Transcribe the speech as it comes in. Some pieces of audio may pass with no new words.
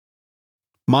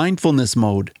Mindfulness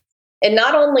mode. It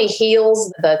not only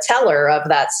heals the teller of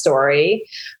that story,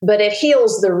 but it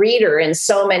heals the reader in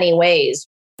so many ways.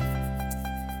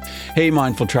 Hey,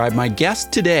 Mindful Tribe, my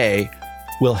guest today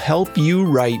will help you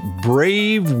write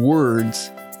brave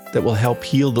words that will help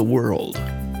heal the world.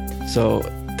 So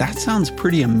that sounds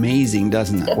pretty amazing,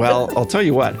 doesn't it? Well, I'll tell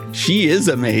you what, she is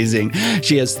amazing.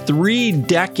 She has 3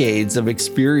 decades of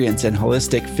experience in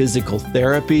holistic physical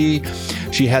therapy.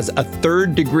 She has a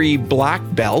 3rd-degree black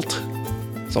belt.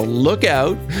 So look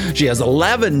out. She has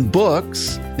 11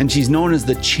 books, and she's known as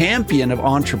the champion of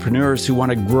entrepreneurs who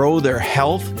want to grow their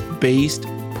health-based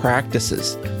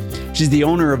practices. She's the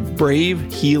owner of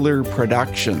Brave Healer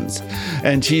Productions,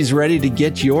 and she's ready to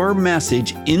get your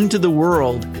message into the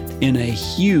world in a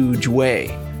huge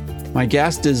way. My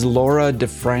guest is Laura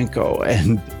DeFranco,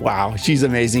 and wow, she's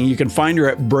amazing. You can find her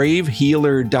at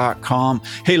bravehealer.com.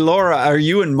 Hey, Laura, are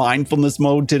you in mindfulness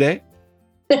mode today?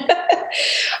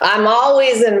 I'm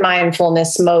always in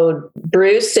mindfulness mode,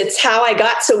 Bruce. It's how I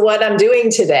got to what I'm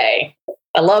doing today.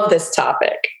 I love this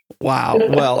topic. Wow.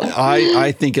 Well,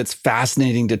 I think it's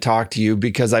fascinating to talk to you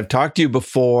because I've talked to you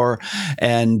before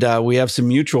and we have some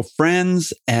mutual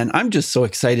friends, and I'm just so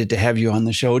excited to have you on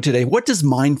the show today. What does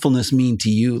mindfulness mean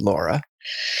to you, Laura?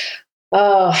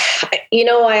 Oh,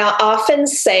 I often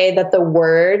say that the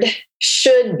word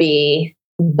should be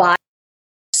bias,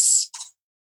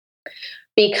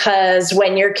 because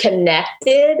when you're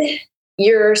connected,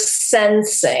 you're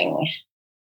sensing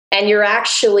and you're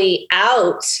actually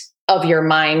out of your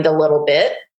mind a little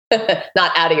bit,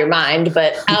 not out of your mind,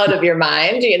 but out of your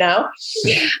mind,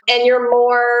 and you're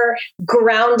more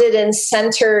grounded and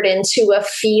centered into a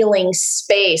feeling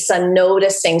space, a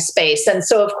noticing space. And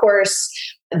so, of course,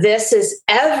 this is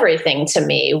everything to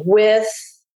me. With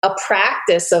a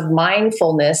practice of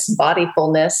mindfulness,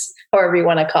 bodyfulness, however you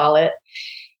want to call it,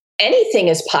 anything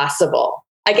is possible.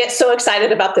 I get so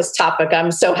excited about this topic.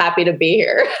 I'm so happy to be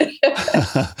here.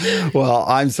 Well,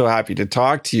 I'm so happy to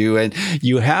talk to you. And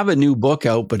you have a new book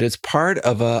out, but it's part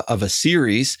of a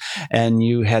series. And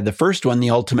you had the first one,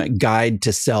 The Ultimate Guide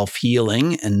to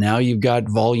Self-Healing. And now you've got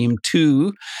volume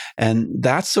 2. And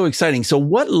that's so exciting. So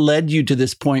what led you to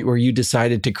this point where you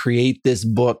decided to create this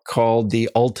book called The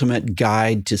Ultimate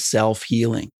Guide to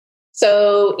Self-Healing?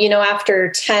 So,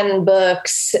 after 10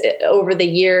 books over the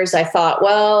years, I thought,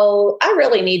 well, I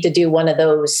really need to do one of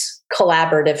those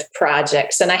collaborative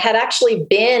projects. And I had actually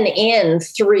been in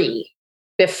 3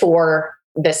 before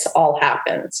this all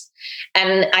happened.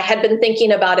 And I had been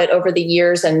thinking about it over the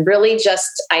years and really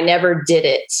I never did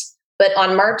it. But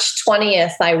on March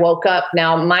 20th, I woke up.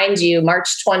 Now, mind you,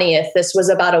 March 20th, this was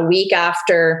about a week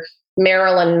after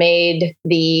Maryland made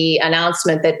the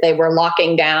announcement that they were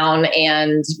locking down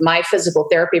and my physical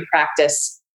therapy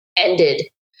practice ended,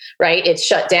 right? It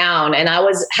shut down. And I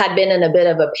had been in a bit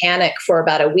of a panic for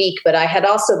about a week, but I had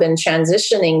also been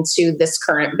transitioning to this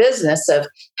current business of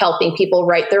helping people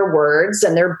write their words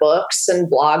and their books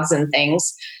and blogs and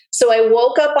things. So I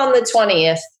woke up on the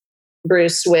 20th,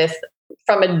 Bruce,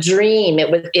 from a dream.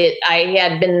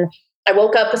 I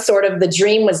woke up sort of, the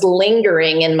dream was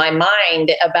lingering in my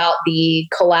mind about the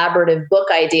collaborative book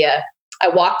idea. I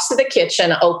walked to the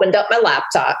kitchen, opened up my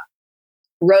laptop,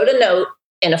 wrote a note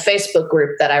in a Facebook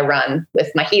group that I run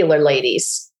with my healer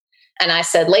ladies. And I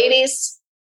said, ladies,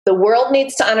 the world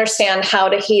needs to understand how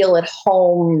to heal at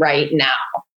home right now.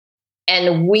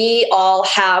 And we all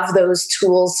have those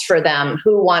tools for them.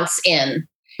 Who wants in?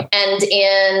 And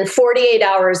in 48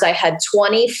 hours, I had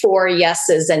 24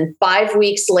 yeses. And 5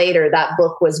 weeks later, that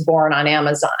book was born on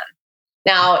Amazon.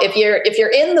 Now, if you're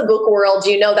in the book world,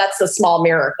 that's a small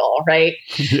miracle, right?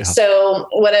 Yeah. So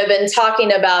what I've been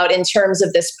talking about in terms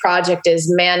of this project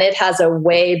is, man, it has a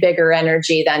way bigger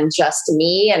energy than just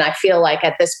me. And I feel like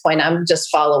at this point, I'm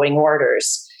just following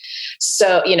orders.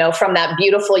 So, from that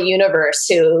beautiful universe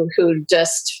who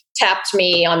just tapped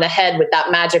me on the head with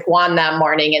that magic wand that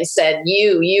morning and said,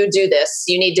 you do this,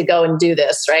 you need to go and do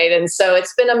this, right? And so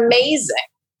it's been amazing.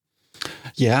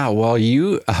 Yeah, well,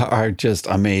 you are just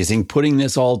amazing. Putting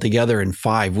this all together in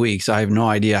 5 weeks, I have no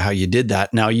idea how you did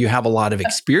that. Now, you have a lot of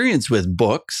experience with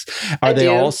books. Are they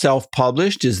all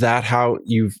self-published? Is that how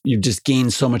you've just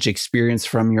gained so much experience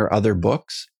from your other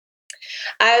books?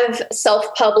 I've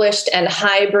self-published and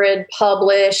hybrid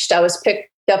published. I was picked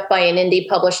up by an indie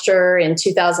publisher in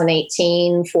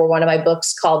 2018 for one of my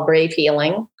books called Brave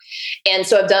Healing. And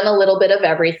so I've done a little bit of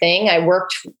everything. I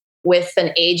worked with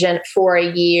an agent for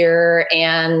a year,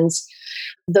 and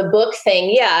the book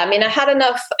thing, yeah, I mean, I had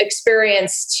enough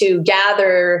experience to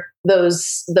gather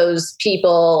those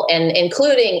people, and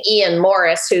including Ian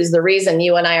Morris, who's the reason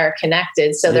you and I are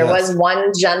connected. So there was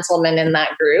one gentleman in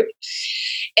that group,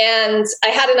 and I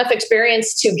had enough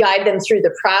experience to guide them through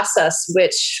the process,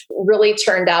 which really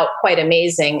turned out quite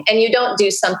amazing. And you don't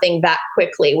do something that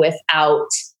quickly without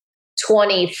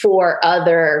 24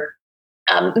 other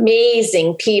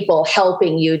amazing people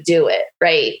helping you do it,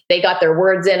 right? They got their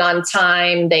words in on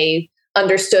time. They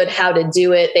understood how to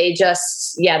do it.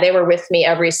 They were with me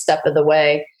every step of the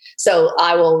way. So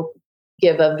I will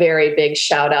give a very big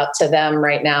shout out to them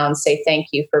right now and say thank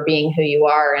you for being who you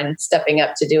are and stepping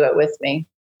up to do it with me.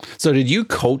 So did you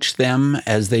coach them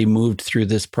as they moved through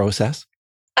this process?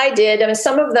 I did. I mean,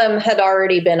 some of them had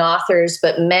already been authors,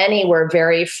 but many were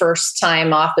very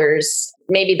first-time authors,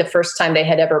 maybe the first time they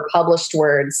had ever published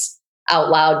words out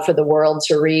loud for the world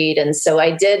to read. And so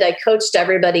I coached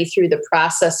everybody through the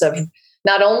process of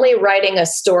not only writing a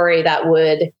story that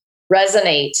would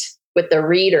resonate with the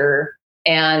reader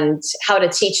and how to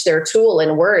teach their tool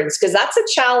in words, because that's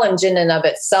a challenge in and of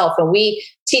itself. And we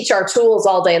teach our tools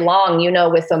all day long,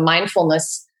 with the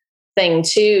mindfulness thing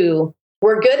too.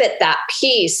 We're good at that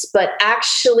piece, but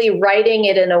actually writing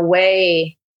it in a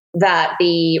way that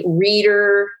the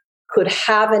reader could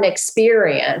have an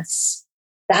experience,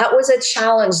 that was a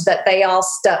challenge that they all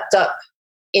stepped up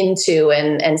into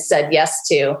and said yes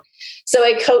to. So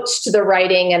I coached the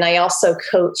writing, and I also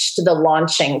coached the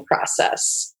launching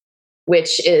process,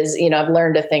 which is, I've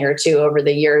learned a thing or two over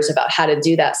the years about how to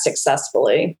do that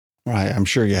successfully. Right. I'm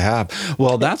sure you have.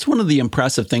 Well, that's one of the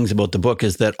impressive things about the book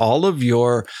is that all of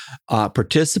your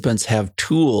participants have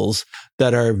tools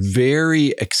that are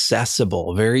very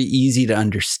accessible, very easy to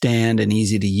understand and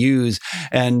easy to use.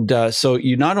 And so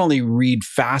you not only read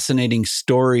fascinating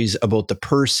stories about the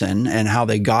person and how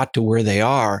they got to where they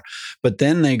are, but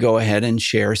then they go ahead and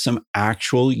share some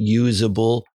actual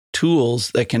usable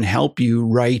tools that can help you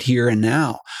right here and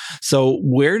now. So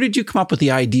where did you come up with the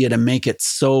idea to make it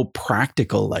so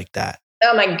practical like that?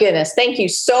 Oh my goodness. Thank you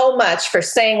so much for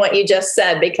saying what you just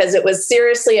said, because it was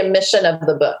seriously a mission of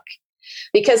the book.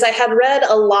 Because I had read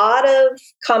a lot of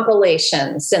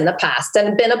compilations in the past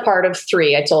and been a part of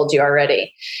 3, I told you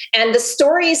already. And the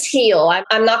stories heal.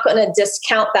 I'm not going to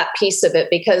discount that piece of it,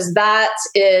 because that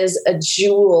is a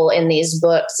jewel in these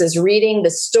books, is reading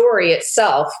the story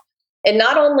itself. It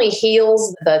not only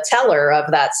heals the teller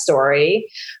of that story,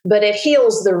 but it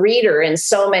heals the reader in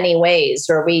so many ways,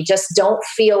 where we just don't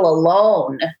feel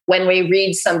alone when we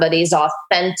read somebody's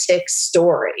authentic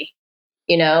story.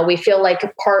 We feel like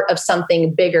a part of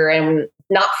something bigger, and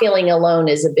not feeling alone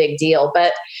is a big deal.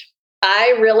 But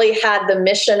I really had the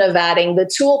mission of adding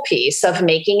the tool piece of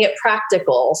making it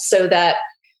practical, so that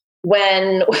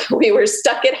when we were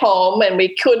stuck at home and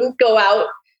we couldn't go out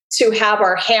to have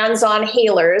our hands-on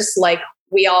healers like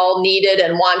we all needed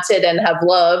and wanted and have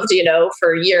loved,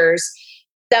 for years,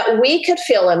 that we could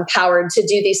feel empowered to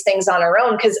do these things on our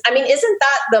own. Because, isn't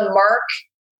that the mark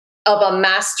of a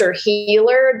master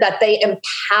healer, that they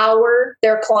empower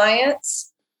their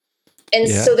clients? And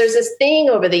so there's this thing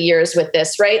over the years with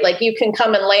this, right? Like, you can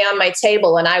come and lay on my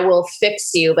table and I will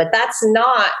fix you, but that's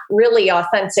not really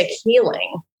authentic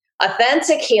healing.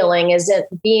 Authentic healing isn't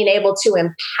being able to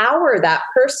empower that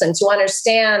person to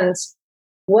understand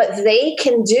what they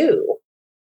can do.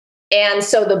 And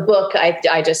so the book,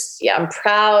 I'm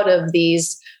proud of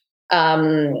these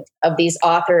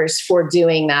authors for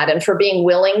doing that, and for being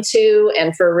willing to,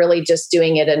 and for really just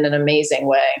doing it in an amazing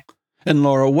way. And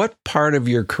Laura, what part of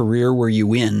your career were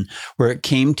you in where it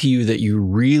came to you that you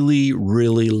really,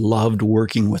 really loved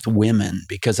working with women?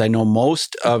 Because I know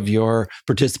most of your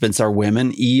participants are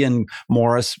women. Ian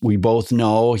Morris, we both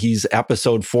know, he's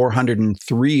episode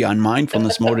 403 on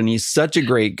mindfulness mode, and he's such a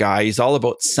great guy. He's all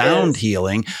about sound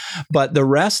healing. But the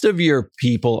rest of your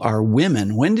people are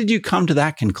women. When did you come to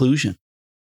that conclusion?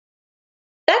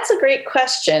 That's a great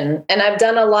question. And I've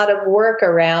done a lot of work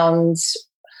around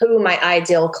who my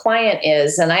ideal client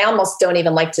is. And I almost don't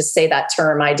even like to say that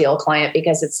term, ideal client,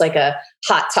 because it's like a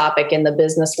hot topic in the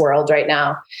business world right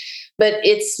now. But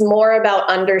it's more about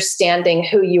understanding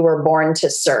who you were born to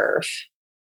serve.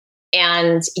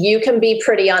 And you can be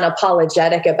pretty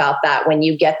unapologetic about that when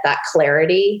you get that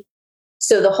clarity.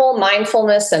 So the whole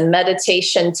mindfulness and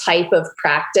meditation type of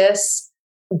practice,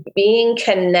 being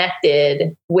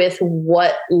connected with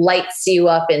what lights you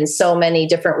up in so many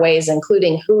different ways,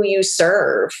 including who you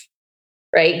serve,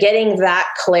 right? Getting that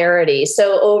clarity.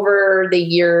 So over the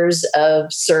years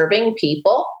of serving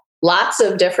people, lots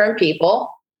of different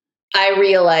people, I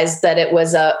realized that it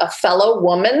was a fellow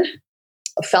woman,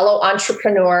 a fellow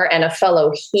entrepreneur, and a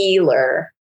fellow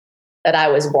healer that I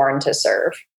was born to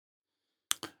serve.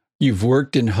 You've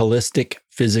worked in holistic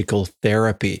physical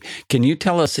therapy. Can you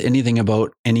tell us anything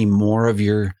about any more of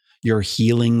your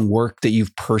healing work that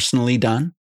you've personally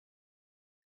done?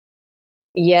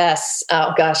 Yes.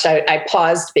 Oh gosh, I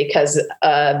paused because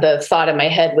the thought in my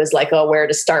head was like, oh, where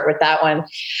to start with that one?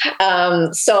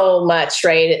 So much,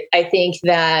 right? I think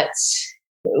that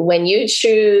when you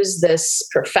choose this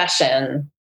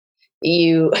profession,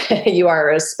 you you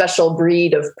are a special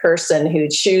breed of person who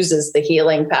chooses the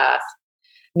healing path,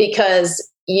 because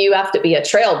you have to be a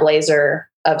trailblazer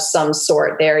of some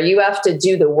sort there. You have to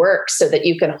do the work so that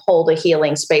you can hold a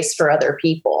healing space for other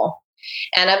people.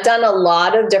 And I've done a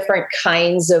lot of different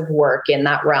kinds of work in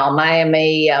that realm. I am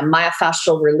a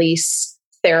myofascial release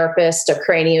therapist, a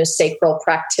craniosacral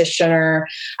practitioner.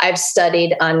 I've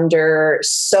studied under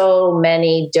so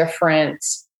many different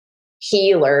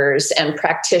healers and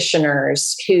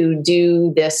practitioners who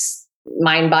do this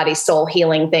mind, body, soul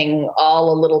healing thing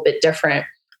all a little bit different.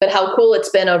 But how cool it's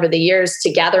been over the years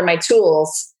to gather my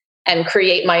tools and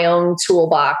create my own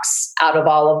toolbox out of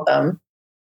all of them.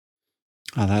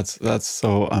 Oh, that's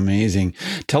so amazing.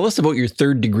 Tell us about your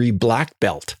 3rd degree black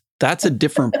belt. That's a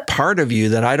different part of you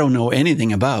that I don't know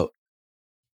anything about.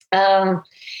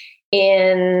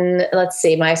 Let's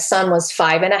see, my son was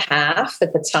 5.5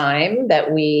 at the time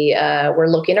that we were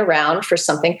looking around for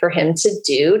something for him to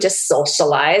do, just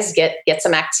socialize, get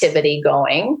some activity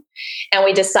going. And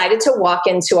we decided to walk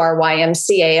into our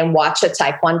YMCA and watch a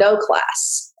Taekwondo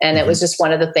class. And it was just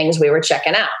one of the things we were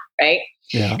checking out, right?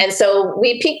 Yeah. And so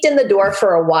we peeked in the door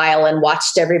for a while and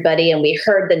watched everybody, and we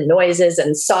heard the noises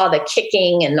and saw the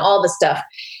kicking and all the stuff.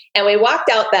 And we walked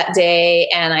out that day,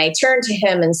 and I turned to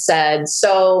him and said,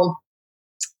 so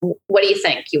what do you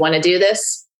think? You want to do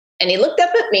this? And he looked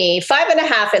up at me,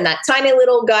 5.5, in that tiny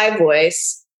little guy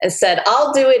voice, and said,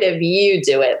 I'll do it if you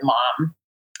do it, Mom.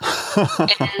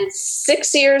 And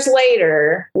 6 years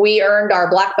later, we earned our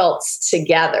black belts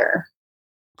together.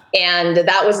 And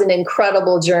that was an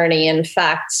incredible journey. In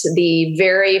fact, the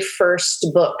very first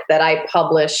book that I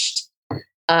published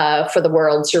for the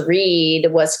world to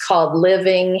read was called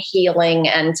Living, Healing,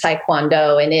 and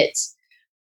Taekwondo. And it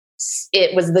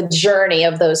was the journey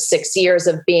of those 6 years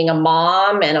of being a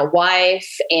mom and a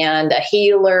wife and a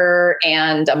healer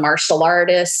and a martial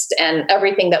artist, and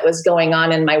everything that was going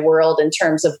on in my world in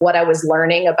terms of what I was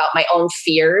learning about my own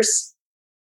fears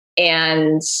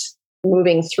and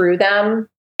moving through them.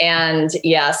 And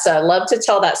yes, I love to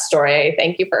tell that story.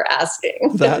 Thank you for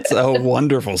asking. That's a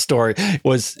wonderful story.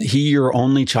 Was he your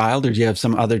only child, or do you have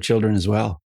some other children as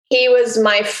well? He was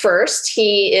my first.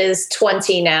 He is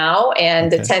 20 now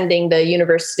and attending the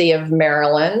University of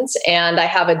Maryland. And I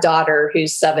have a daughter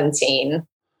who's 17.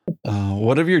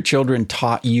 What have your children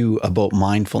taught you about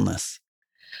mindfulness?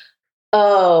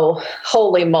 Oh,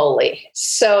 holy moly.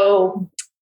 So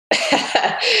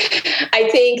I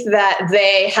think that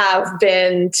they have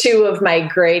been two of my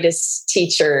greatest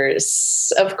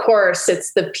teachers. Of course,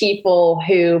 it's the people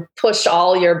who push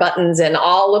all your buttons in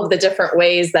all of the different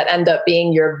ways that end up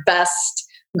being your best,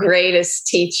 greatest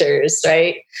teachers,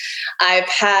 right? I've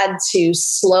had to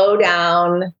slow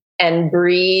down and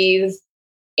breathe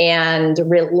and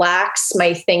relax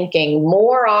my thinking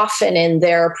more often in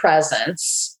their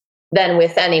presence than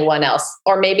with anyone else,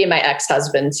 or maybe my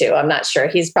ex-husband too. I'm not sure.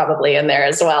 He's probably in there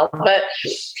as well. But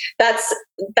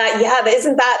isn't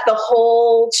that the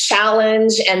whole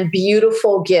challenge and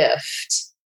beautiful gift?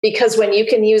 Because when you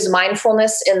can use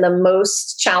mindfulness in the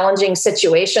most challenging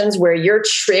situations where you're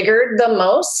triggered the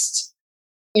most,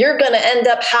 you're going to end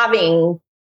up having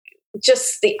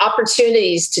just the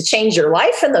opportunities to change your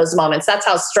life in those moments. That's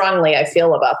how strongly I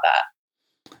feel about that.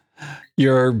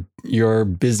 Your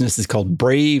business is called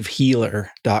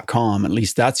bravehealer.com. At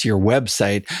least that's your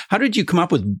website. How did you come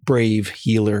up with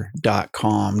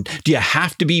bravehealer.com? Do you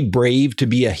have to be brave to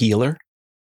be a healer?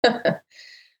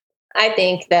 I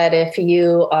think that if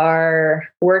you are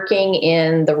working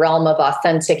in the realm of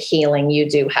authentic healing, you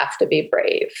do have to be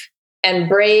brave. And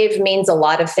brave means a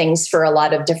lot of things for a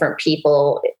lot of different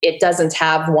people. It doesn't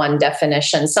have one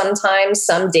definition. Sometimes,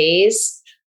 some days,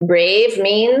 brave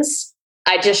means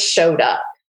I just showed up.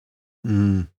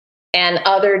 And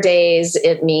other days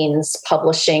it means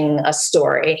publishing a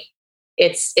story.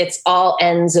 It's all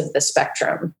ends of the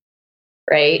spectrum,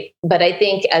 right? But I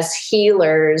think as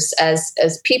healers, as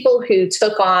people who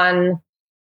took on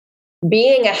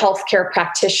being a healthcare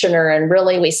practitioner, and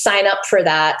really we sign up for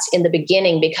that in the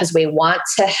beginning because we want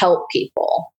to help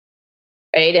people,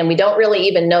 right? And we don't really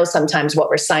even know sometimes what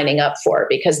we're signing up for,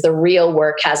 because the real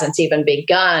work hasn't even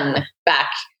begun back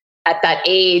at that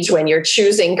age when you're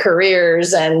choosing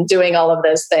careers and doing all of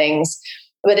those things.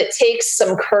 but it takes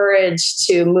some courage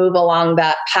to move along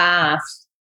that path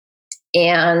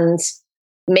and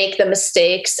make the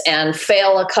mistakes and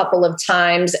fail a couple of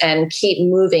times and keep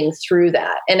moving through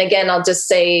that. And again, I'll just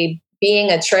say being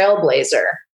a trailblazer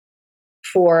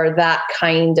for that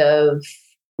kind of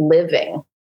living.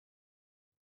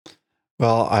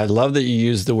 Well, I love that you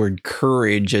used the word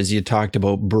courage as you talked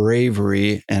about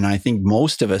bravery. And I think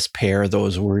most of us pair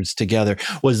those words together.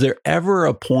 Was there ever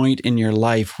a point in your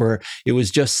life where it was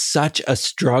just such a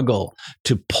struggle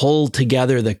to pull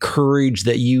together the courage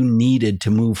that you needed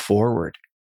to move forward?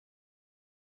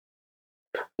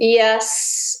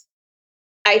 Yes.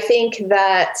 I think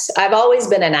that I've always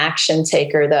been an action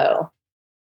taker, though.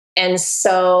 And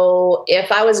so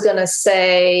if I was going to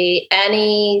say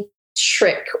any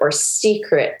trick or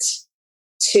secret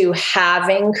to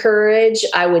having courage,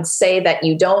 I would say that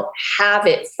you don't have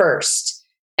it first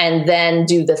and then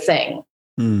do the thing.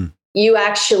 You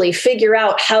actually figure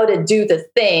out how to do the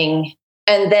thing,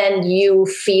 and then you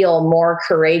feel more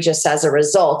courageous as a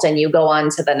result, and you go on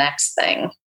to the next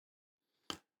thing.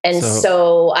 And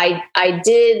so I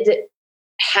did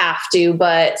have to,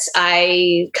 but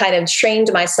I kind of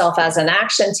trained myself as an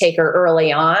action taker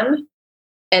early on.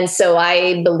 And so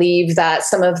I believe that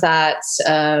some of that,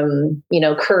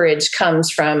 courage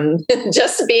comes from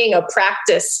just being a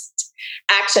practiced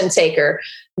action taker,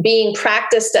 being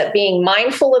practiced at being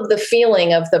mindful of the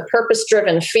feeling of the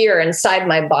purpose-driven fear inside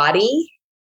my body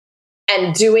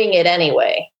and doing it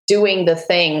anyway, doing the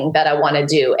thing that I want to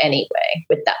do anyway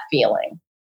with that feeling.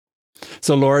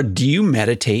 So, Laura, do you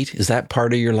meditate? Is that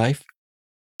part of your life?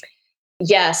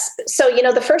 Yes. So,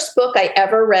 the first book I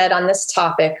ever read on this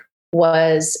topic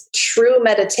was True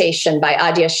Meditation by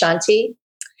Adyashanti.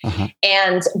 Uh-huh.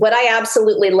 And what I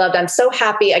absolutely loved, I'm so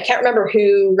happy. I can't remember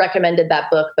who recommended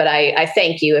that book, but I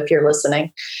thank you if you're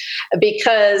listening,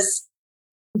 because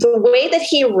the way that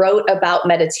he wrote about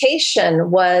meditation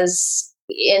was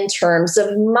in terms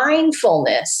of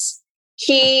mindfulness.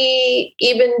 He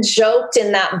even joked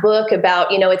in that book about,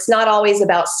 it's not always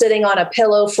about sitting on a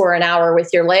pillow for an hour with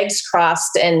your legs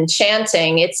crossed and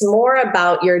chanting. It's more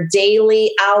about your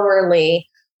daily, hourly,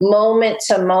 moment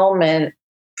to moment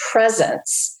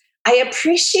presence. I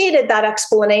appreciated that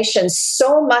explanation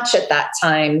so much at that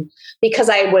time because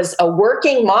I was a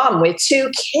working mom with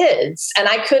 2 kids and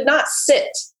I could not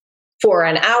sit for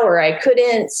an hour. I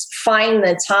couldn't find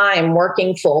the time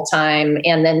working full time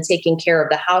and then taking care of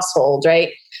the household,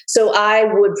 right? So I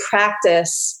would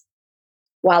practice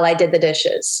while I did the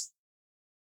dishes.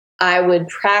 I would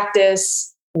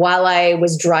practice while I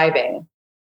was driving.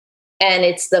 And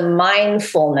it's the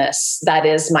mindfulness that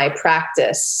is my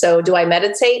practice. So do I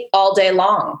meditate all day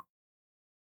long?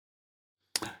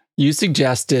 You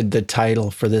suggested the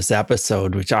title for this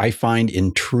episode, which I find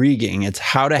intriguing. It's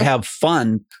How to Have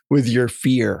Fun with Your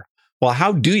Fear. Well,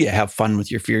 how do you have fun with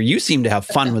your fear? You seem to have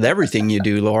fun with everything you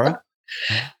do, Laura.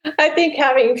 I think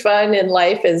having fun in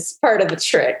life is part of the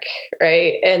trick,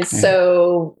 right? And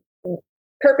so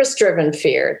purpose-driven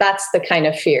fear, that's the kind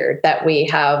of fear that we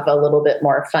have a little bit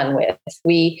more fun with.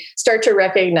 We start to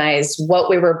recognize what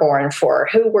we were born for,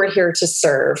 who we're here to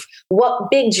serve,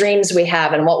 what big dreams we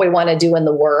have and what we want to do in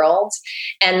the world.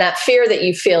 And that fear that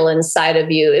you feel inside of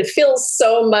you, it feels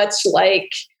so much like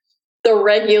the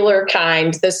regular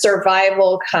kind, the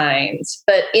survival kind.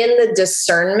 But in the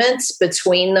discernment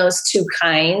between those 2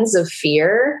 kinds of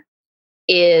fear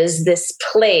is this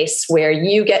place where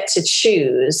you get to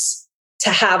choose to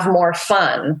have more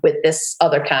fun with this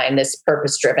other kind, this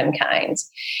purpose-driven kind.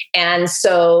 And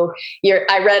so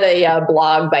I read a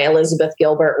blog by Elizabeth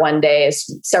Gilbert one day,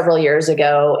 several years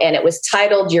ago, and it was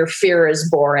titled, "Your Fear is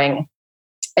Boring."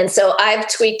 And so I've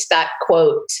tweaked that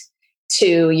quote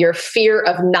to, "Your fear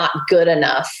of not good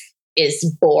enough is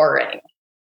boring."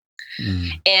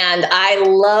 And I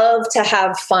love to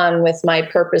have fun with my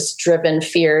purpose-driven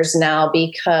fears now,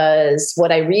 because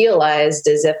what I realized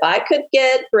is if I could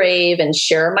get brave and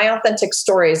share my authentic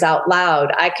stories out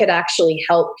loud, I could actually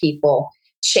help people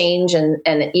change and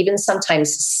even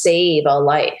sometimes save a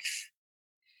life.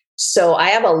 So I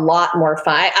have a lot more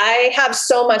fun. I have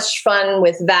so much fun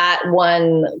with that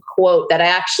one quote that I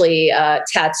actually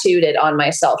tattooed it on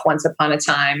myself once upon a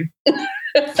time.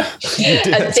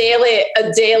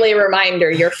 a daily reminder.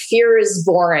 Your fear is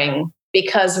boring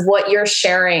because what you're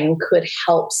sharing could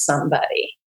help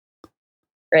somebody,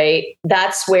 right?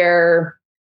 That's where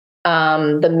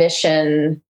the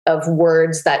mission of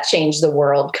words that change the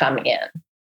world come in.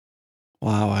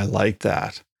 Wow, I like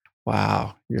that.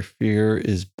 Wow, your fear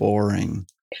is boring.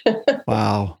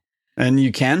 Wow. And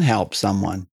you can help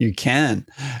someone. You can.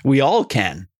 We all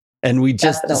can. And we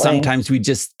just, sometimes we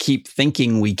just keep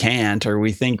thinking we can't, or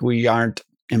we think we aren't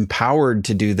empowered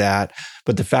to do that.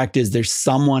 But the fact is, there's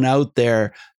someone out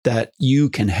there that you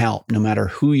can help, no matter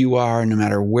who you are, no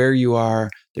matter where you are.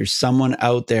 There's someone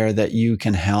out there that you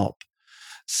can help.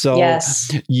 So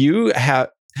yes. You have,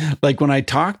 like when I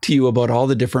talk to you about all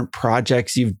the different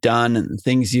projects you've done and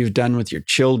things you've done with your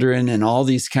children and all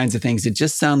these kinds of things, it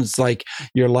just sounds like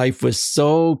your life was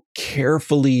so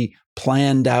carefully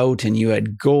planned out and you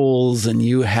had goals and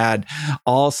you had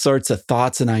all sorts of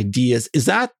thoughts and ideas. Is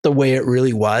that the way it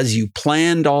really was? You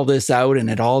planned all this out and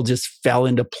it all just fell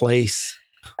into place?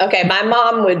 Okay, my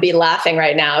mom would be laughing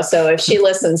right now. So if she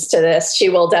listens to this, she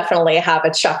will definitely have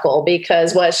a chuckle,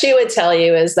 because what she would tell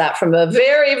you is that from a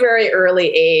very, very early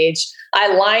age,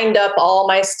 I lined up all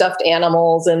my stuffed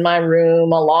animals in my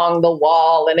room along the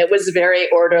wall, and it was very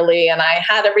orderly, and I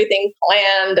had everything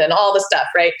planned and all the stuff,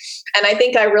 right? And I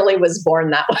think I really was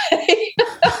born that way.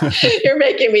 You're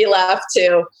making me laugh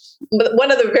too. But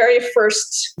one of the very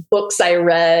first books I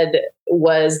read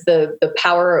was The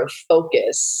Power of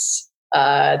Focus.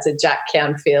 It's a Jack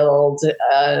Canfield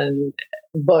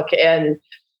book. And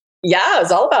yeah, it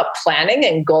was all about planning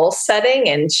and goal setting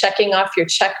and checking off your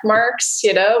check marks,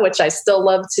 which I still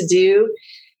love to do.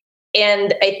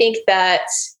 And I think that,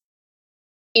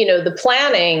 the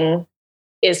planning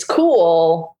is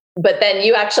cool, but then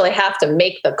you actually have to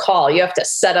make the call. You have to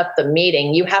set up the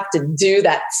meeting. You have to do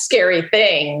that scary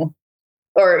thing.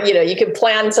 Or, you can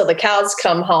plan till the cows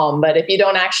come home, but if you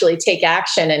don't actually take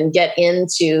action and get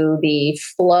into the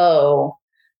flow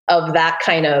of that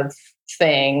kind of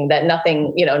thing, that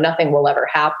nothing will ever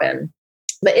happen.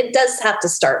 But it does have to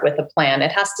start with a plan.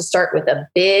 It has to start with a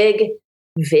big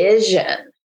vision,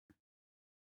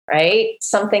 right?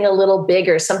 Something a little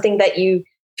bigger, something that you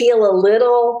feel a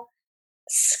little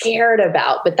scared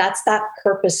about, but that's that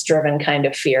purpose-driven kind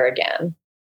of fear again.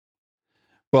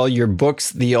 Well, your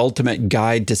books, The Ultimate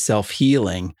Guide to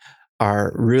Self-Healing,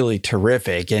 are really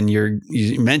terrific. And you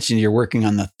mentioned you're working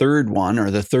on the third one, or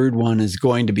the third one is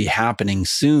going to be happening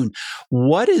soon.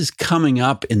 What is coming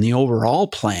up in the overall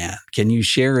plan? Can you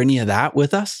share any of that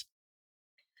with us?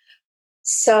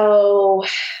 So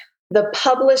the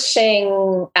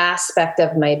publishing aspect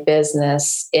of my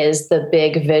business is the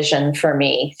big vision for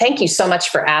me. Thank you so much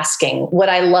for asking. What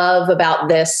I love about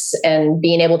this and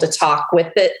being able to talk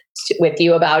with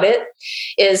you about it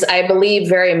is I believe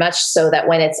very much so that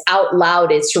when it's out loud,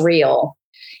 it's real.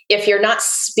 If you're not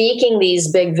speaking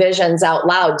these big visions out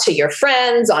loud to your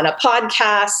friends on a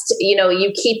podcast,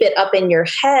 you keep it up in your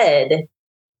head,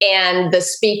 and the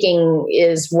speaking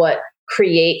is what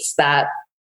creates that.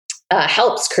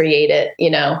 Helps create it,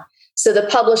 So the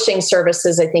publishing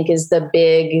services, I think, is the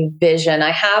big vision.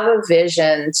 I have a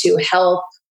vision to help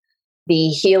the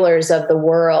healers of the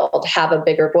world have a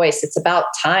bigger voice. It's about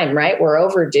time, right? We're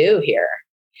overdue here.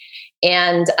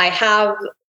 And I have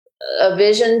a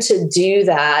vision to do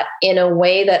that in a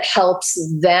way that helps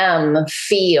them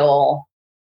feel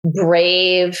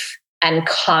brave and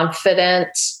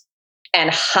confident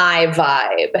and high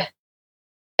vibe.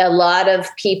 A lot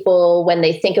of people, when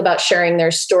they think about sharing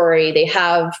their story, they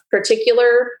have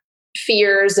particular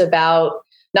fears about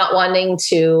not wanting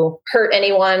to hurt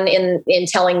anyone in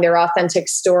telling their authentic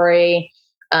story.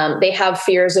 They have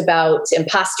fears about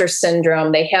imposter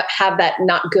syndrome. They have that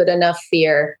not good enough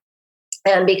fear.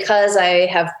 And because I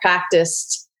have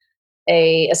practiced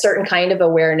a certain kind of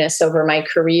awareness over my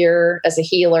career as a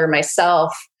healer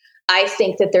myself, I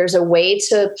think that there's a way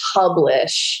to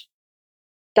publish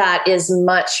that is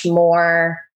much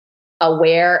more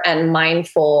aware and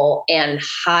mindful and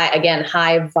high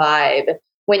vibe.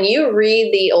 When you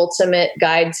read the Ultimate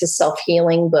Guide to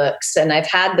Self-Healing books, and I've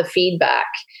had the feedback,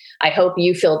 I hope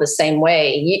you feel the same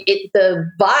way. The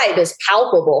vibe is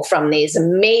palpable from these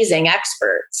amazing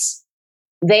experts.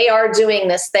 They are doing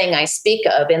this thing I speak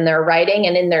of in their writing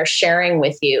and in their sharing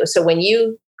with you. So when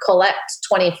you collect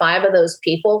 25 of those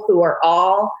people who are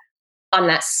all on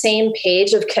that same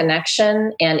page of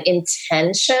connection and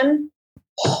intention,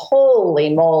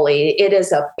 holy moly, it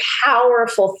is a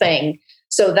powerful thing.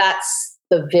 So that's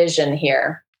the vision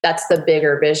here. That's the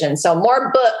bigger vision. So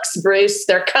more books, Bruce,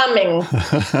 they're coming.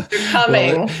 They're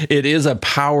coming. Well, it is a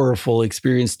powerful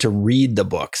experience to read the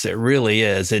books. It really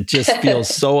is. It just feels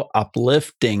so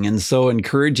uplifting and so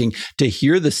encouraging to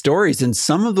hear the stories. And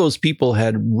some of those people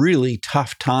had really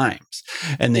tough times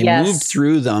and they moved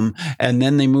through them. And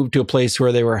then they moved to a place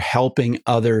where they were helping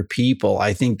other people.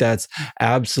 I think that's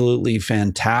absolutely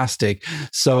fantastic.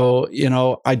 So,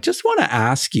 I just want to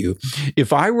ask you,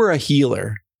 if I were a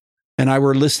healer, and I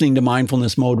were listening to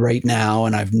Mindfulness Mode right now,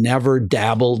 and I've never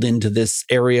dabbled into this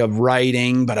area of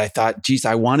writing, but I thought, geez,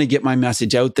 I want to get my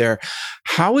message out there.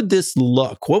 How would this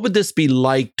look? What would this be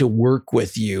like to work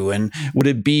with you? And would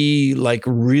it be like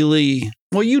really,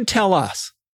 well, you tell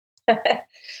us.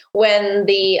 When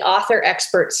the author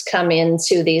experts come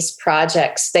into these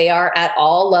projects, they are at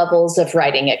all levels of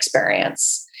writing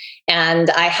experience. And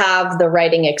I have the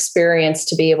writing experience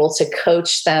to be able to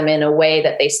coach them in a way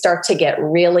that they start to get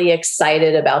really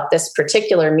excited about this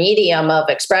particular medium of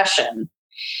expression.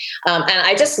 And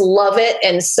I just love it.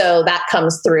 And so that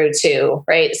comes through too,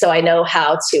 right? So I know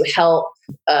how to help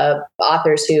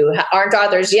authors who aren't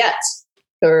authors yet,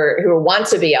 or who want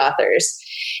to be authors.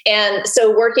 And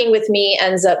so working with me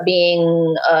ends up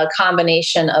being a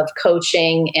combination of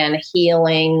coaching and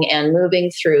healing and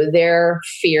moving through their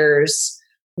fears,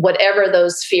 whatever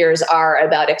those fears are,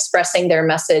 about expressing their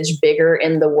message bigger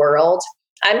in the world.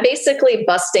 I'm basically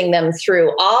busting them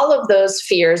through all of those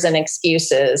fears and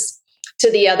excuses to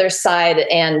the other side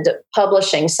and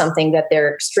publishing something that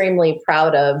they're extremely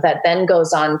proud of that then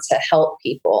goes on to help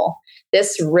people.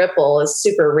 This ripple is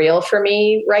super real for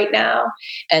me right now.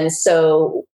 And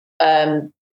so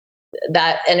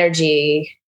that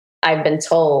energy, I've been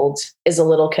told, is a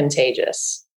little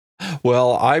contagious.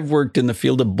 Well, I've worked in the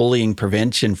field of bullying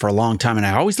prevention for a long time, and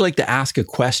I always like to ask a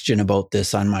question about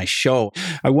this on my show.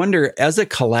 I wonder, as a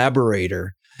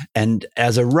collaborator and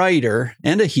as a writer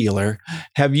and a healer,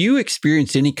 have you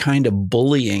experienced any kind of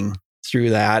bullying through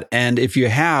that? And if you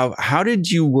have, how did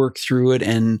you work through it?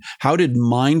 And how did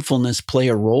mindfulness play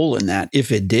a role in that,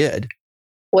 if it did?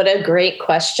 What a great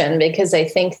question, because I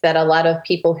think that a lot of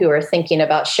people who are thinking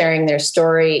about sharing their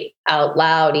story out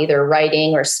loud, either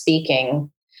writing or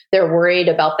speaking, they're worried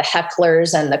about the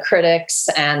hecklers and the critics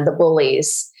and the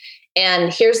bullies.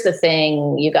 And here's the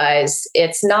thing, you guys,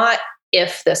 it's not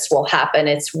if this will happen,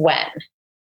 it's when.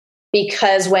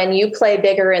 Because when you play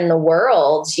bigger in the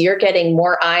world, you're getting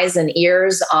more eyes and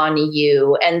ears on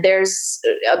you. And there's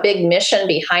a big mission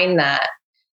behind that.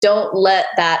 Don't let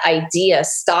that idea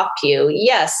stop you.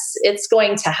 Yes, it's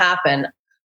going to happen.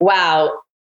 Wow.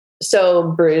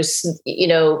 So, Bruce,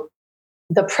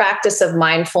 the practice of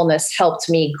mindfulness helped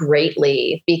me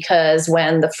greatly, because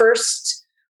when the first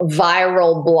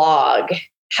viral blog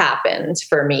happened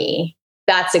for me,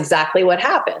 that's exactly what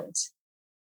happened.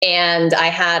 And I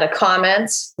had a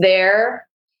comment there,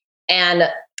 and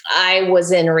I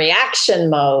was in reaction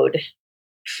mode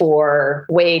for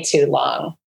way too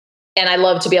long. And I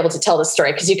love to be able to tell the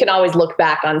story, because you can always look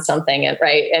back on something,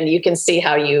 and you can see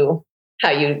how you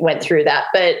went through that.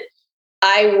 But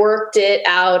I worked it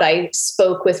out. I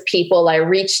spoke with people. I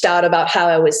reached out about how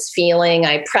I was feeling.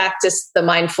 I practiced the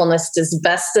mindfulness as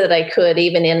best that I could,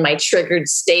 even in my triggered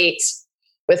state,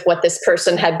 with what this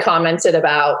person had commented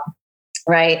about.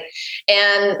 Right.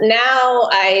 And now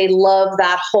I love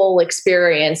that whole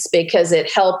experience, because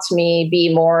it helped me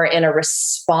be more in a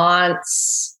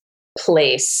response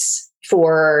place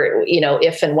for,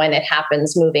 if and when it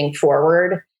happens moving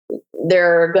forward.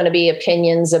 There are going to be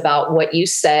opinions about what you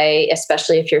say,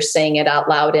 especially if you're saying it out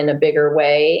loud in a bigger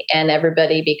way. And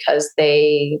everybody, because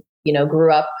they,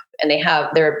 grew up and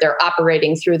they're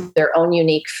operating through their own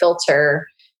unique filter,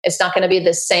 it's not going to be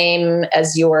the same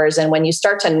as yours. And when you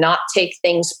start to not take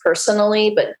things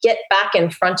personally, but get back in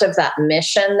front of that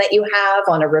mission that you have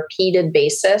on a repeated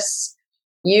basis,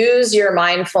 use your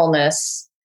mindfulness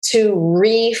to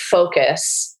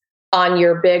refocus on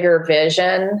your bigger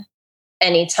vision.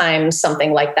 Anytime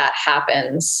something like that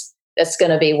happens, that's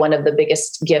going to be one of the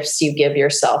biggest gifts you give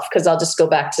yourself. Because I'll just go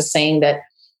back to saying that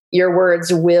your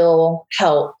words will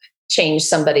help change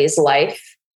somebody's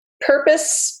life.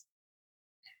 Purpose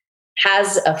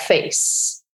has a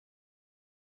face.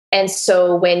 And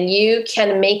so when you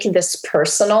can make this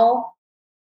personal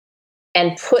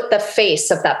and put the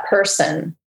face of that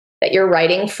person that you're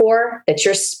writing for, that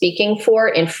you're speaking for,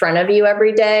 in front of you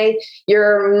every day,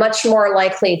 you're much more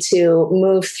likely to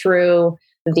move through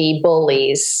the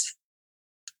bullies,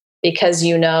 because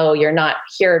you're not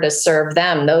here to serve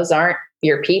them. Those aren't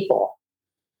your people.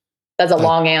 That's a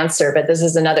long answer, but this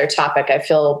is another topic I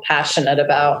feel passionate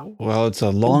about. Well, it's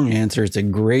a long answer. It's a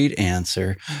great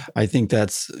answer. I think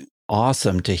that's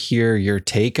awesome to hear your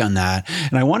take on that.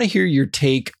 And I want to hear your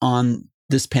take on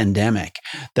this pandemic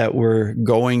that we're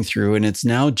going through. And it's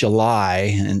now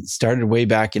July and started way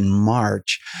back in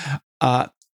March.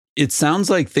 It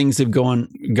sounds like things have gone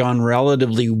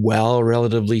relatively well,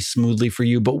 relatively smoothly for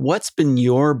you. But what's been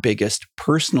your biggest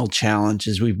personal challenge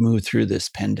as we've moved through this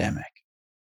pandemic?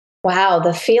 Wow,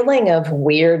 the feeling of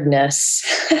weirdness.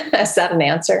 Is that an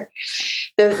answer?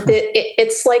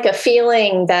 It's like a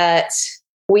feeling that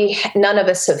none of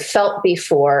us have felt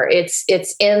before. It's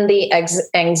in the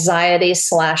anxiety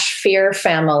 / fear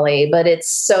family, but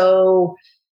it's so,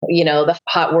 the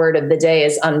hot word of the day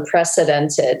is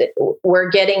unprecedented. We're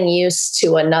getting used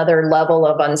to another level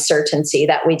of uncertainty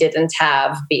that we didn't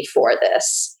have before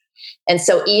this. And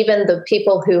so even the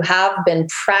people who have been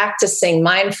practicing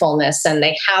mindfulness and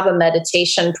they have a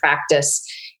meditation practice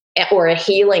or a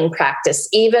healing practice,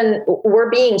 even we're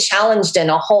being challenged in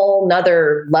a whole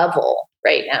nother level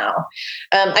right now.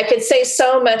 I could say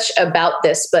so much about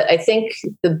this, but I think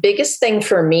the biggest thing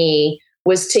for me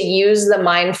was to use the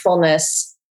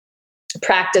mindfulness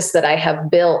practice that I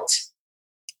have built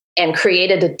and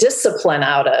created a discipline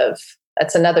out of.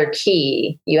 That's another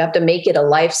key. You have to make it a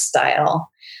lifestyle.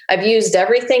 I've used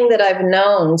everything that I've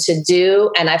known to do,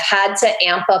 and I've had to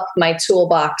amp up my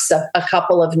toolbox a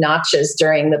couple of notches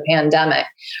during the pandemic.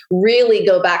 Really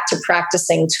go back to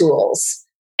practicing tools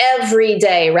every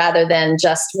day rather than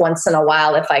just once in a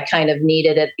while if I kind of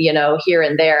needed it, here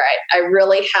and there. I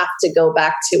really have to go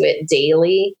back to it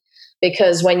daily,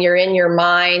 because when you're in your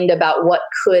mind about what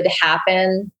could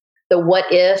happen, the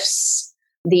what ifs,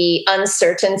 the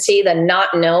uncertainty, the not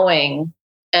knowing,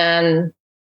 and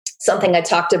something I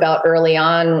talked about early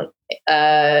on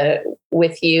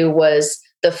with you was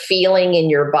the feeling in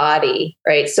your body,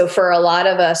 right? So for a lot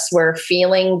of us, we're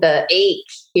feeling the ache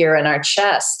here in our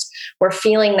chest. We're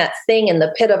feeling that thing in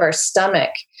the pit of our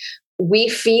stomach. We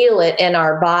feel it in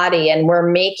our body, and we're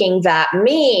making that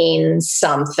mean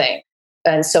something.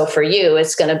 And so for you,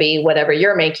 it's going to be whatever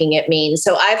you're making it mean.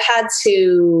 So I've had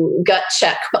to gut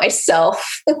check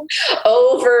myself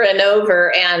over and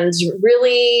over and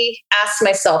really ask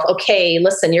myself, okay,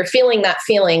 listen, you're feeling that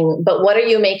feeling, but what are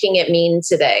you making it mean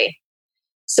today?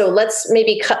 So let's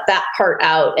maybe cut that part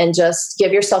out and just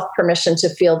give yourself permission to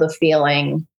feel the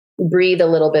feeling, breathe a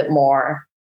little bit more,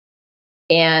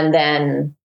 and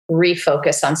then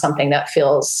refocus on something that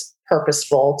feels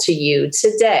purposeful to you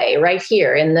today, right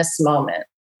here in this moment.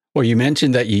 Well, you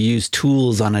mentioned that you use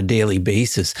tools on a daily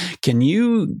basis. Can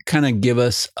you kind of give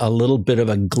us a little bit of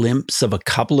a glimpse of a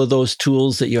couple of those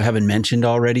tools that you haven't mentioned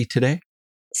already today?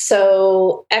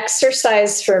 So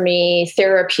exercise for me,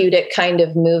 therapeutic kind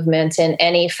of movement in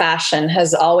any fashion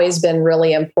has always been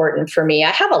really important for me.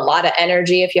 I have a lot of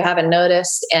energy, if you haven't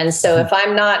noticed. And so if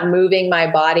I'm not moving my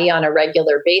body on a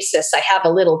regular basis, I have a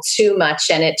little too much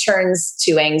and it turns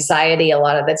to anxiety a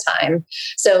lot of the time.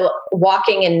 So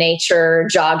walking in nature,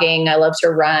 jogging, I love to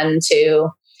run too.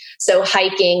 So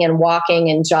hiking and walking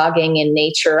and jogging in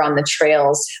nature on the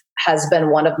trails has been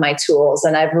one of my tools.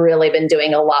 And I've really been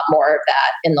doing a lot more of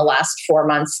that in the last 4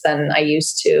 months than I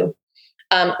used to.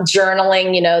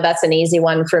 Journaling, that's an easy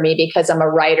one for me because I'm a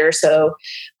writer. So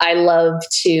I love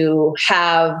to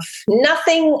have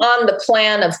nothing on the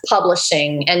plan of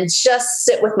publishing and just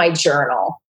sit with my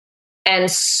journal and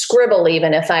scribble,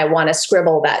 even if I want to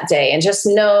scribble that day, and just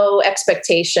no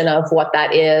expectation of what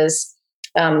that is.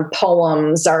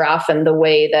 Poems are often the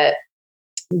way that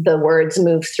the words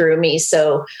move through me.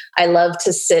 So I love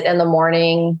to sit in the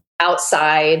morning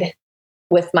outside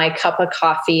with my cup of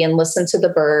coffee and listen to the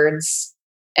birds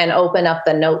and open up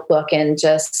the notebook and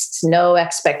just no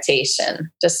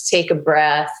expectation, just take a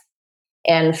breath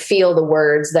and feel the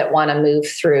words that want to move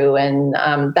through. And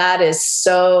that is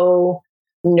so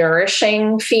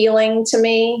nourishing feeling to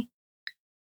me.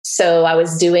 So I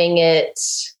was doing it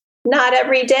not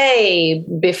every day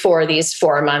before these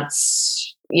 4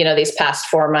 months, these past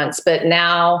 4 months, but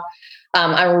now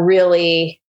I'm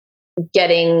really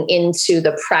getting into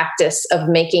the practice of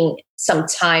making some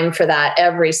time for that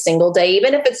every single day,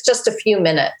 even if it's just a few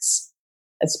minutes.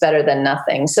 It's better than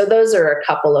nothing. So those are a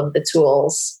couple of the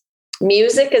tools.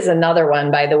 Music is another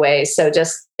one, by the way. So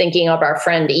just thinking of our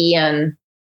friend Ian,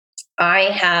 I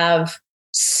have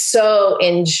so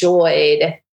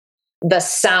enjoyed the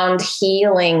sound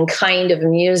healing kind of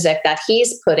music that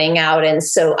he's putting out. And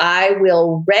so I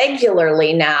will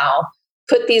regularly now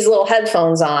put these little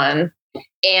headphones on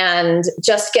and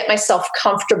just get myself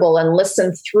comfortable and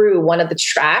listen through one of the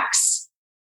tracks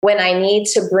when I need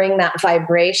to bring that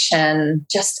vibration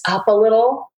just up a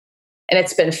little. And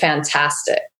it's been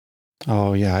fantastic.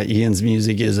 Oh, yeah. Ian's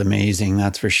music is amazing.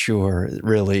 That's for sure. It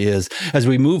really is. As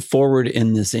we move forward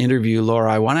in this interview,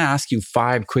 Laura, I want to ask you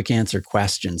 5 quick answer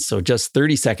questions. So just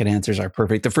 30-second answers are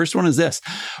perfect. The first one is this.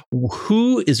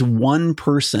 Who is one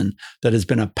person that has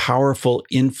been a powerful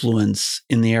influence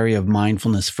in the area of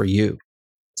mindfulness for you?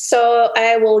 So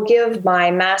I will give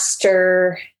my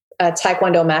master,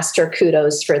 Taekwondo master,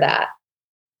 kudos for that.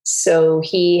 So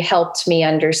he helped me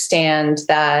understand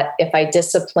that if I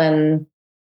discipline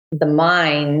the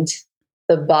mind,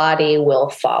 the body will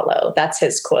follow. That's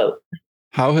his quote.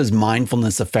 How has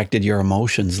mindfulness affected your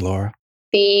emotions, Laura?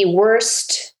 The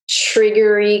worst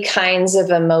triggery kinds of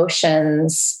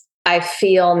emotions, I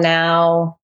feel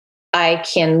now I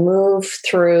can move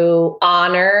through,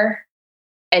 honor,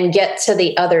 and get to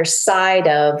the other side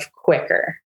of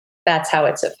quicker. That's how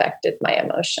it's affected my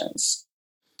emotions.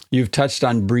 You've touched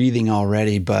on breathing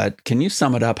already, but can you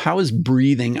sum it up? How is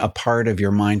breathing a part of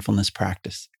your mindfulness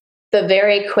practice? The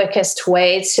very quickest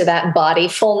way to that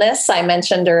bodyfulness I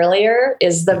mentioned earlier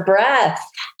is the breath.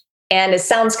 And it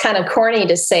sounds kind of corny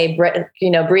to say,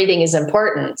 breathing is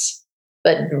important,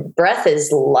 but breath is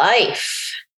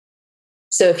life.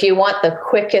 So if you want the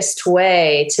quickest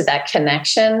way to that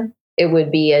connection, it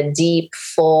would be a deep,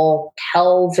 full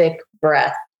pelvic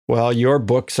breath. Well, your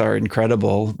books are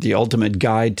incredible. The Ultimate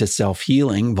Guide to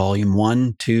Self-Healing, Volume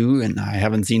 1, 2, and I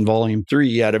haven't seen Volume 3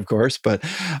 yet, of course, but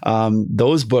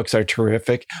those books are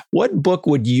terrific. What book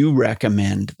would you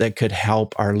recommend that could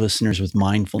help our listeners with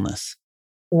mindfulness?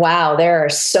 Wow, there are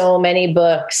so many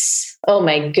books. Oh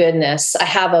my goodness. I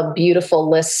have a beautiful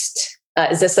list.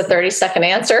 Is this a 30-second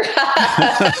answer?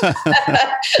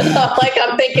 Like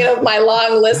I'm thinking of my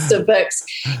long list of books.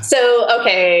 So,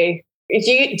 okay.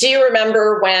 Do you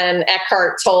remember when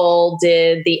Eckhart Tolle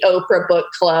did the Oprah Book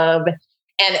Club?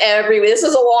 And this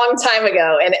was a long time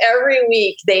ago. And every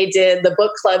week they did the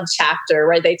book club chapter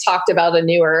where they talked about a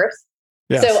new earth.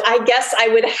 Yes. So I guess I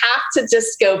would have to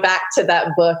just go back to that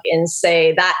book and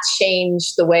say that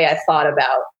changed the way I thought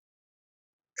about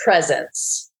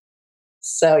presence.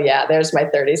 So yeah, there's my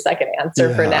 30-second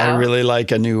answer for now. I really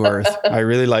like A New Earth. I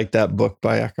really like that book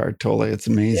by Eckhart Tolle. It's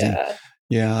amazing.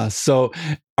 Yeah. So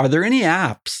are there any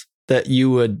apps that you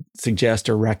would suggest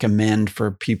or recommend for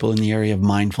people in the area of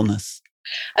mindfulness?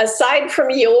 Aside from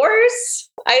yours,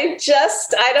 I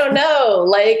don't know.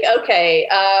 Like, okay,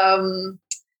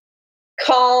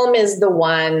 Calm is the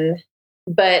one,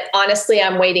 but honestly,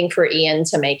 I'm waiting for Ian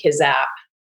to make his app.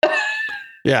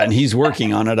 Yeah, and he's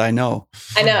working on it, I know.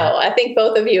 I know. I think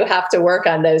both of you have to work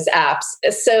on those apps.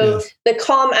 So yes. The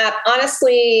Calm app,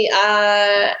 honestly,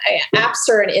 apps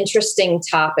are an interesting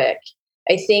topic.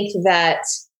 I think that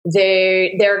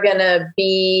they're going to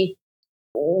be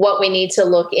what we need to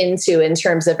look into in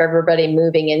terms of everybody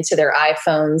moving into their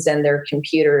iPhones and their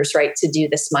computers, right, to do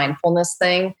this mindfulness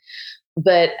thing.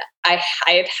 But I'd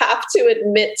have to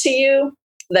admit to you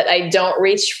that I don't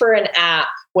reach for an app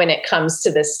when it comes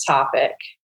to this topic,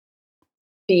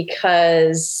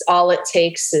 because all it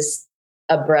takes is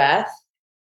a breath.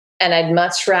 And I'd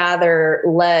much rather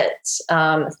let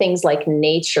things like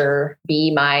nature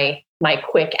be my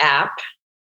quick app.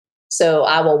 So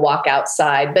I will walk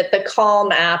outside. But the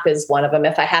Calm app is one of them,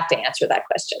 if I have to answer that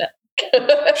question.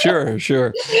 Sure.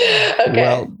 Okay.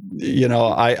 Well,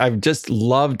 I've just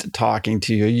loved talking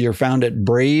to you. You're found at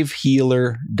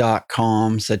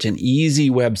bravehealer.com, such an easy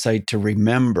website to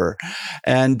remember.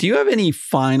 And do you have any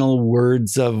final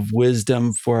words of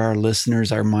wisdom for our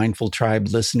listeners, our Mindful Tribe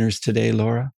listeners today,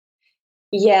 Laura?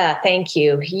 Yeah, thank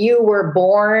you. You were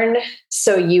born,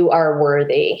 so you are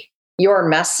worthy. Your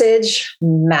message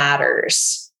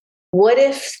matters. What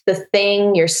if the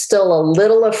thing you're still a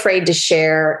little afraid to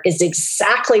share is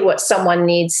exactly what someone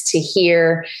needs to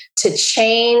hear to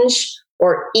change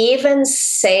or even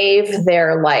save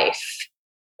their life?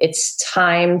 It's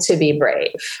time to be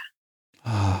brave.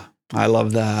 I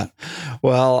love that.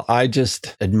 Well, I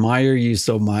just admire you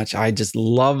so much. I just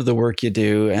love the work you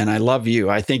do, and I love you.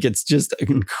 I think it's just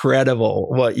incredible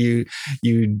what you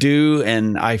do,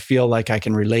 and I feel like I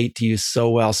can relate to you so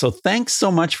well. So thanks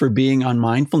so much for being on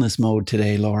Mindfulness Mode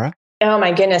today, Laura. Oh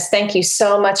my goodness. Thank you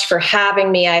so much for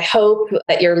having me. I hope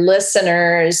that your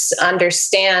listeners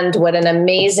understand what an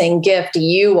amazing gift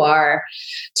you are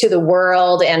to the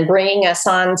world and bringing us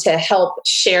on to help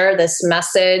share this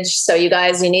message. So you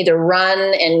guys, you need to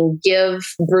run and give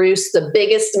Bruce the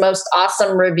biggest, most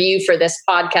awesome review for this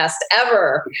podcast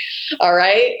ever. All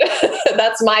right.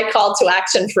 That's my call to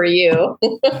action for you.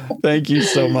 Thank you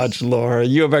so much, Laura.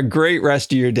 You have a great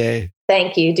rest of your day.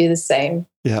 Thank you. Do the same.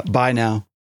 Yeah. Bye now.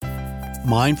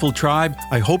 Mindful Tribe,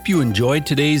 I hope you enjoyed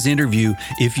today's interview.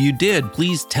 If you did,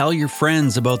 please tell your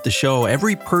friends about the show.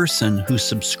 Every person who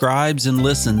subscribes and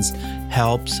listens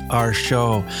helps our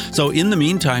show. So in the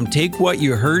meantime, take what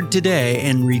you heard today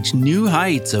and reach new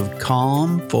heights of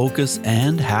calm, focus,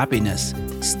 and happiness.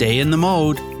 Stay in the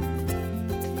mode.